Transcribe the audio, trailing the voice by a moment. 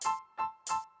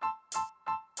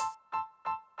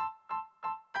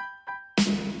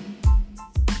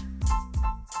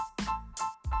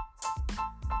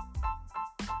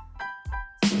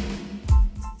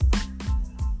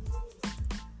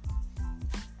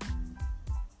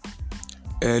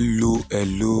Hello.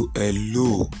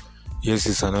 Yes,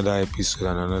 it's another episode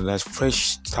and another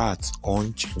fresh start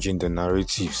on changing the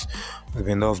narratives. We've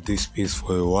been off this space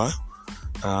for a while,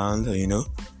 and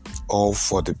all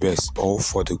for the best, all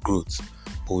for the growth.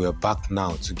 But we are back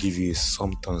now to give you a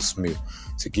something smell,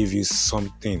 to give you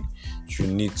something you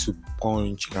need to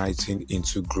plunge right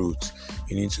into growth.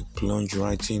 You need to plunge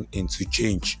right into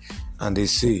change. And they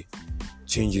say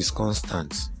change is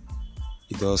constant.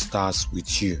 It all starts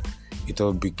with you. It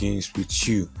all begins with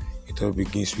you. It all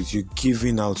begins with you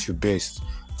giving out your best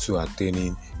to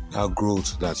attaining that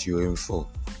growth that you aim for.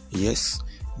 Yes,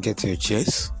 get your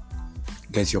chairs,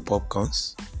 get your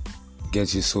popcorns,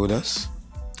 get your sodas,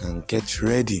 and get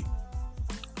ready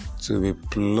to be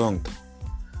plugged,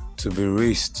 to be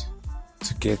raised,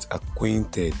 to get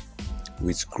acquainted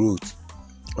with growth.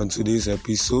 On today's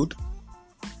episode,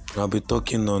 I'll be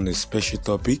talking on a special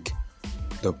topic,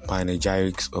 the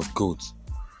panegyrics of growth.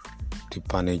 The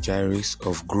panegyrics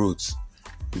of growth,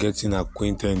 getting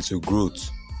acquainted to growth,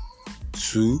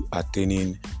 to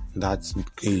attaining that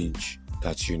age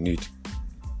that you need.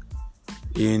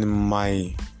 In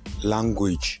my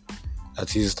language,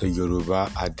 that is the Yoruba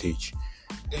adage,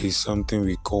 there is something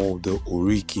we call the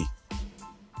Oriki.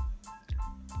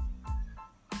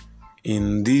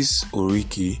 In this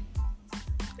Oriki,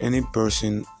 any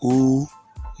person who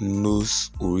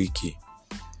knows Oriki,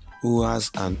 who has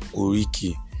an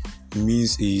Oriki,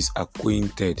 means he is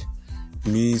acquainted,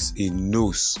 means he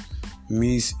knows,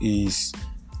 means he is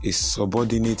a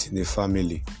subordinate in the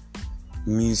family,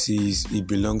 means he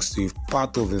belongs to a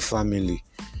part of the family.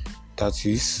 That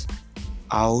is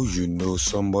how you know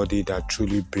somebody that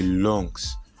truly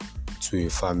belongs to a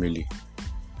family.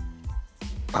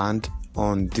 And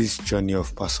on this journey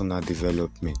of personal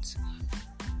development,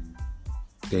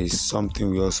 there is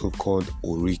something we also call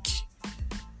Oriki.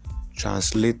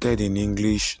 Translated in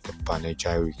English, the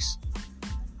panegyrics.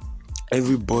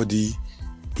 Everybody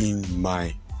in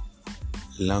my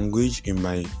language, in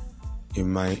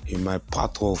my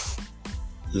part of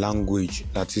language,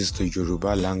 that is the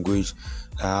Yoruba language,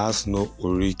 that has no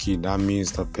Oriki, that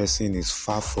means the person is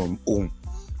far from home.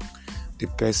 The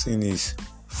person is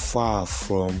far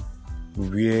from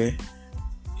where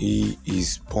he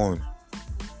is born.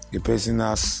 The person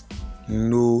has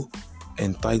no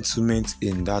entitlement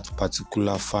in that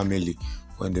particular family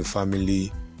when the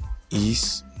family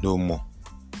is no more.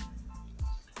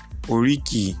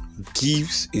 Oriki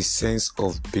gives a sense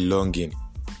of belonging.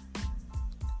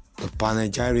 The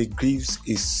panegyric gives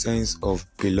a sense of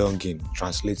belonging.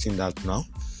 Translating that now,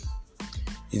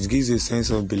 it gives a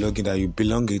sense of belonging that you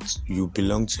belong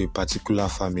to a particular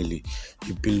family,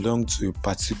 you belong to a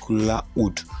particular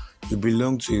hood, you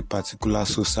belong to a particular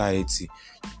society,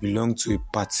 you belong to a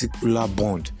particular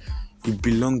bond, you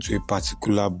belong to a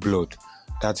particular blood.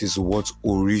 That is what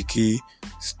Oriki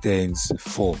stands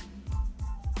for.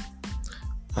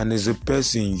 And as a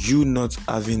person, you not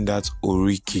having that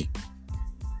Oriki,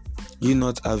 you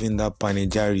not having that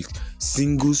panegyric,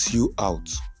 singles you out,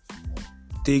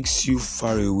 takes you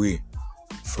far away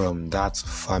from that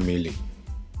family.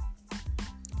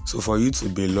 So for you to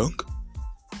belong,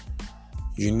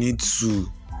 you need to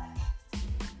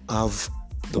have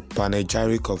the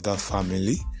panegyric of that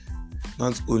family.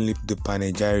 Not only the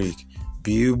panegyric,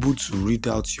 be able to read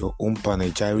out your own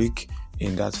panegyric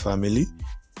in that family,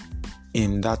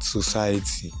 in that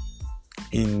society,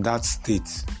 in that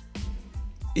state,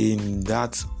 in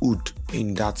that hood,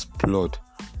 in that blood.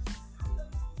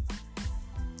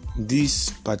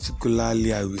 This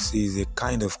particularly, I will say, is a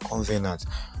kind of covenant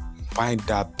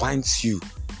that binds you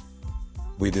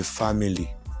with the family.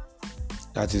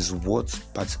 That is what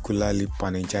particularly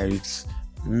panegyrics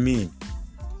mean.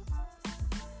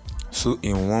 So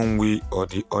in one way or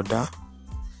the other,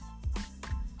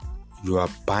 you are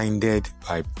binded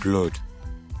by blood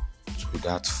to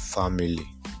that family.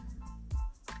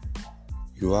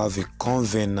 You have a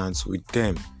covenant with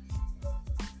them.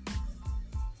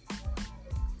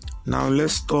 Now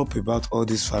let's stop about all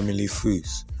these family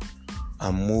fees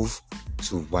and move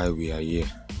to why we are here.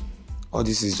 All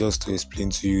this is just to explain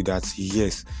to you that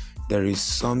yes, there is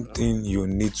something you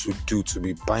need to do to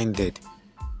be binded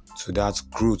to that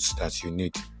growth that you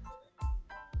need.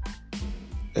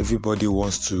 Everybody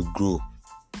wants to grow.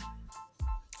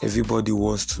 Everybody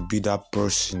wants to be that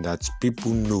person that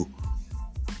people know.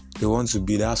 They want to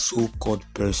be that so-called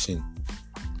person,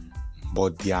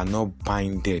 but they are not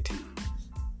binded.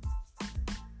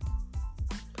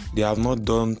 They have not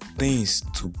done things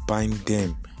to bind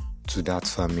them to that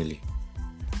family.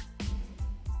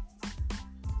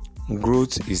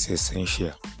 Growth is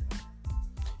essential,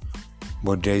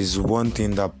 but there is one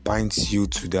thing that binds you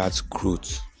to that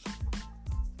growth.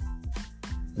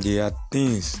 There are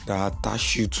things that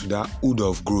attach you to that hood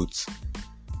of growth.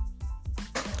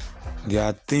 There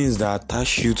are things that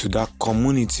attach you to that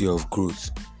community of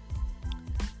growth.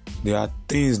 There are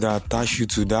things that attach you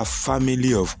to that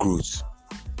family of growth.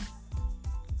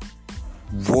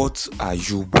 What are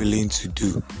you willing to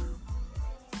do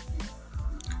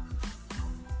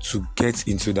to get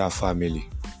into that family?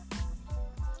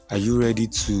 Are you ready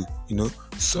to,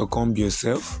 succumb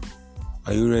yourself?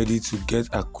 Are you ready to get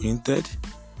acquainted?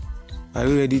 Are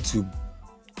you ready to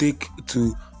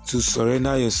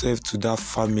surrender yourself to that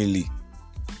family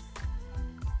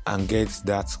and get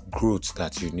that growth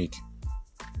that you need?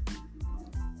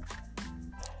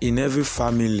 In every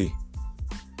family,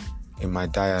 in my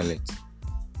dialect,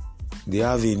 they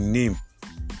have a name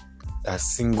that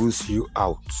singles you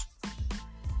out.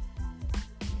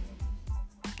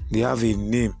 They have a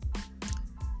name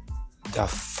that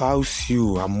files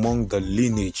you among the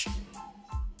lineage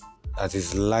that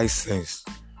is licensed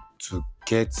to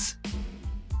get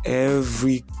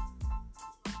every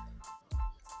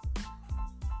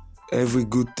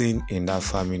good thing in that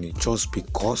family just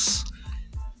because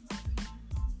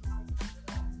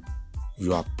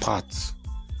you are part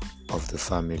of the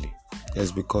family.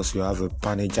 Just because you have a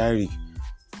panegyric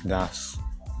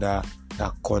that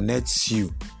connects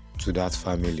you to that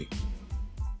family.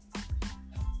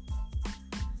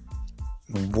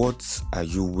 What are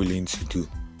you willing to do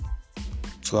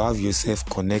to have yourself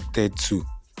connected to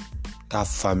that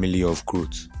family of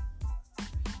growth?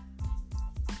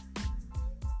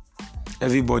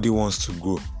 Everybody wants to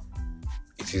grow.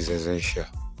 It is essential.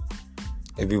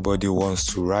 Everybody wants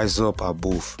to rise up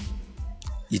above.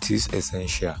 It is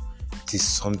essential. It is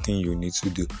something you need to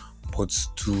do. But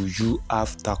do you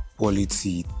have that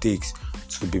quality it takes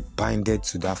to be binded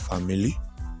to that family?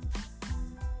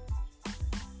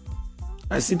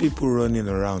 I see people running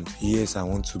around. Yes, I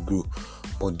want to grow.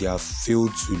 But they have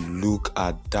failed to look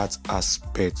at that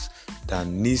aspect that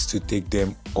needs to take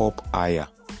them up higher.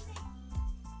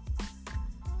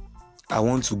 I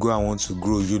want to grow.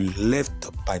 You left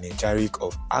the panegyric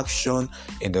of action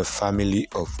in the family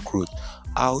of growth.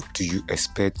 How do you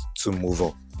expect to move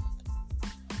up?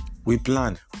 We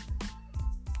plan.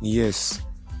 Yes,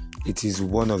 it is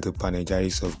one of the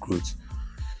panegyrics of growth.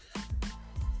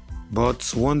 But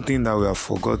one thing that we have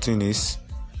forgotten is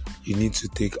you need to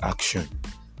take action.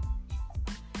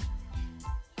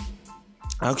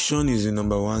 Action is the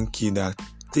number one key that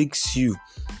takes you,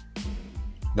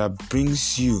 that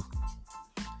brings you,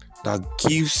 that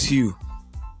gives you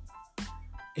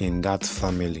in that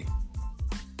family.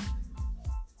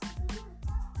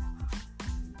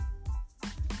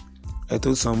 I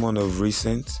told someone of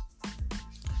recent,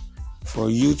 for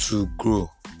you to grow,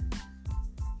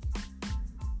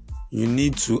 you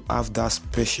need to have that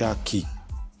special key,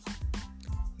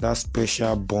 that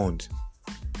special bond,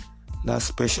 that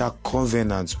special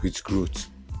covenant with growth.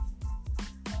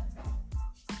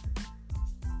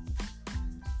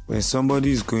 When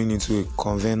somebody is going into a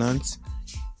covenant,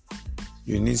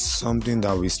 you need something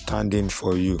that will stand in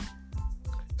for you,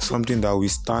 something that will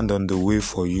stand on the way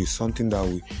for you, something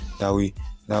that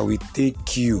will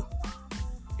take you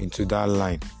into that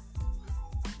line.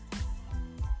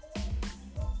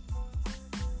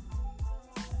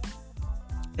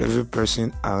 Every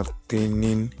person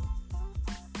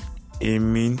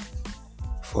aiming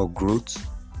for growth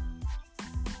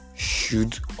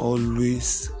should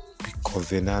always be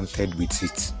covenanted with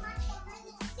it.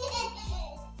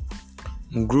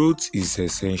 Growth is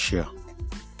essential,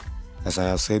 as I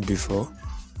have said before,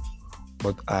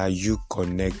 but are you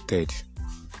connected?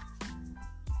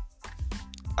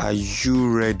 Are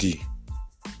you ready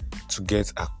to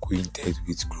get acquainted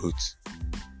with growth?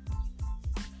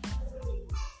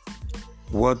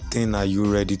 What thing are you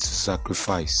ready to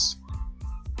sacrifice?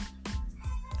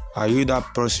 Are you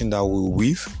that person that will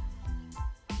weave?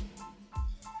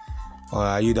 Or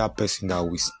are you that person that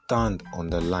will stand on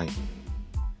the line?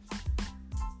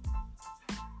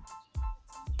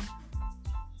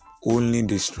 Only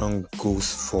the strong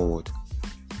goes forward.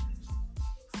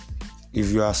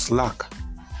 If you are slack,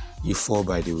 you fall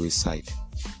by the wayside.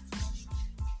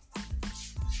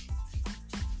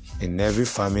 In every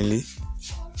family,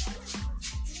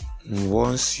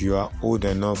 once you are old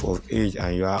enough of age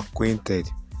and you are acquainted,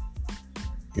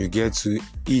 you get to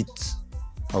eat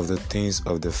of the things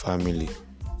of the family.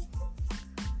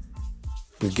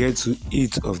 You get to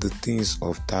eat of the things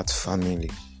of that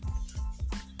family.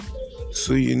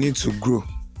 So you need to grow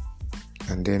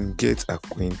and then get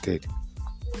acquainted.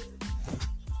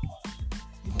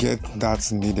 Get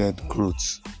that needed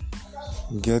growth.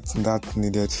 Get that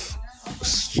needed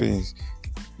strength.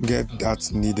 Get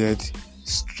that needed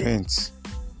strength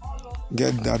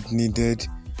Get that needed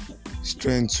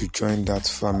strength to join that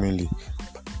family.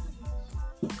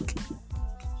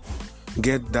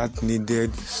 Get that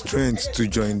needed strength to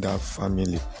join that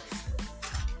family.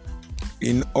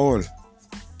 In all,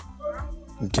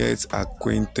 get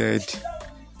acquainted.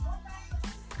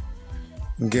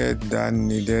 Get that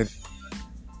needed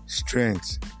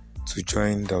strength to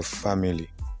join the family.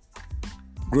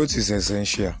 Growth is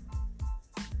essential.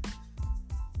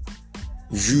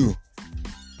 You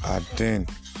are then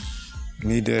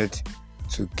needed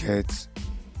to get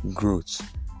growth.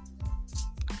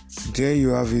 There you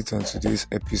have it on today's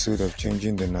episode of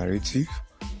Changing the Narrative.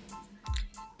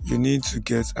 You need to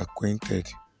get acquainted.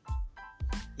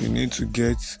 You need to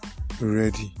get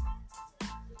ready.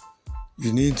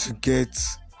 You need to get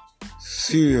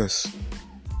serious.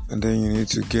 And then you need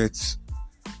to get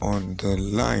on the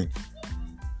line.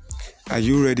 Are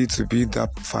you ready to be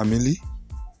that family?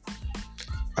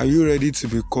 Are you ready to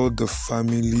be called the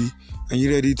family? Are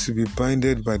you ready to be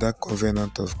binded by that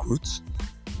covenant of growth?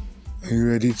 Are you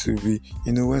ready to be,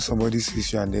 when somebody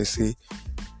sees you and they say,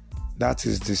 that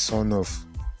is the son of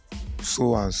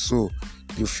so and so,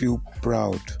 you feel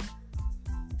proud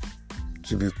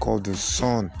to be called the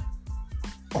son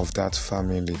of that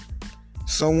family.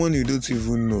 Someone you don't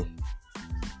even know,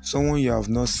 someone you have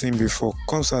not seen before,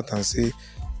 comes out and say,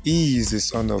 he is the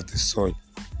son of the soil.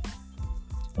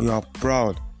 You are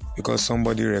proud because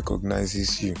somebody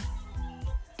recognizes you.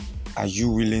 Are you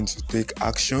willing to take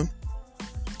action?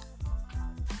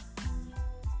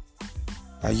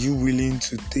 Are you willing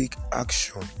to take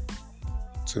action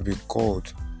to be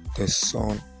called the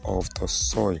son of the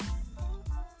soil?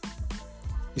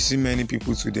 You see many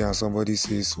people today and somebody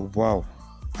says, wow,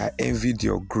 I envied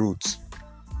your growth.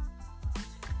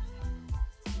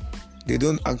 They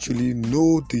don't actually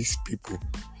know these people,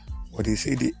 but they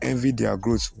say they envy their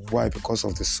growth. Why? Because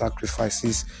of the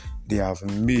sacrifices they have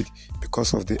made,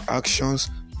 because of the actions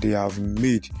they have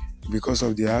made, because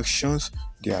of the actions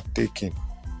they are taking.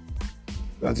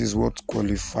 That is what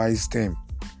qualifies them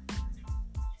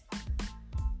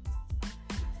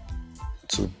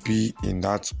to be in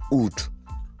that wood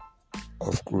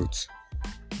of growth.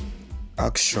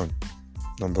 Action,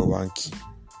 number 1 key.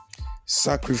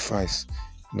 Sacrifice,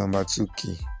 number 2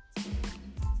 key.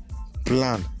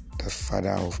 Plan, the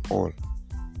father of all.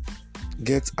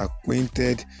 Get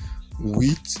acquainted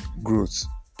with growth,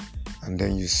 and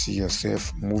then you see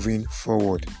yourself moving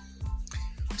forward.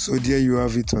 So there you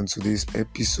have it on today's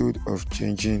episode of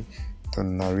Changing the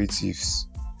Narratives.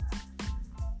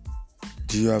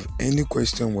 Do you have any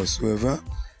question whatsoever?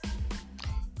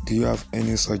 Do you have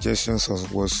any suggestions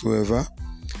whatsoever?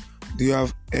 Do you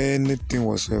have anything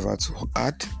whatsoever to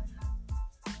add?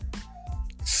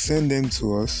 Send them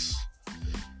to us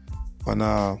on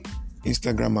our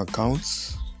Instagram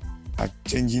accounts at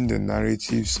Changing the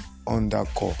Narratives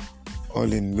 _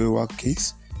 all in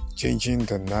lowercase, Changing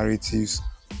the Narratives _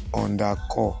 and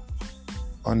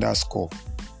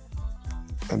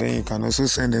then you can also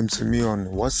send them to me on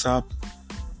WhatsApp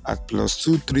at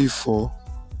 +234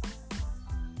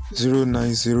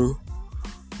 090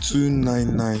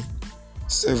 299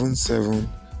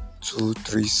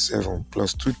 77237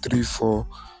 +234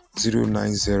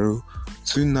 090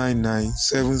 299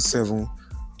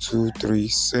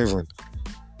 77237.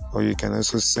 Or you can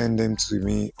also send them to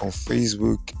me on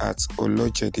Facebook at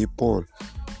Olojede Paul.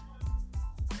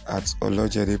 On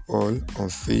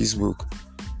Facebook.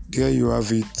 There you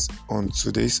have it on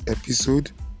today's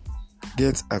episode.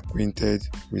 Get acquainted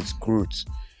with growth,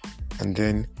 and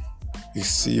then you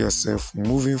see yourself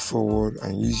moving forward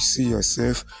and you see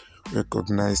yourself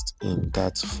recognized in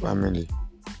that family.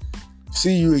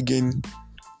 See you again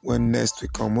when next we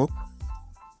come up.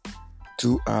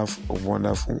 Do have a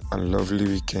wonderful and lovely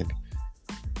weekend.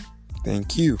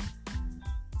 Thank you,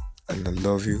 and I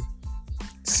love you.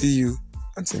 See you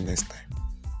until next time.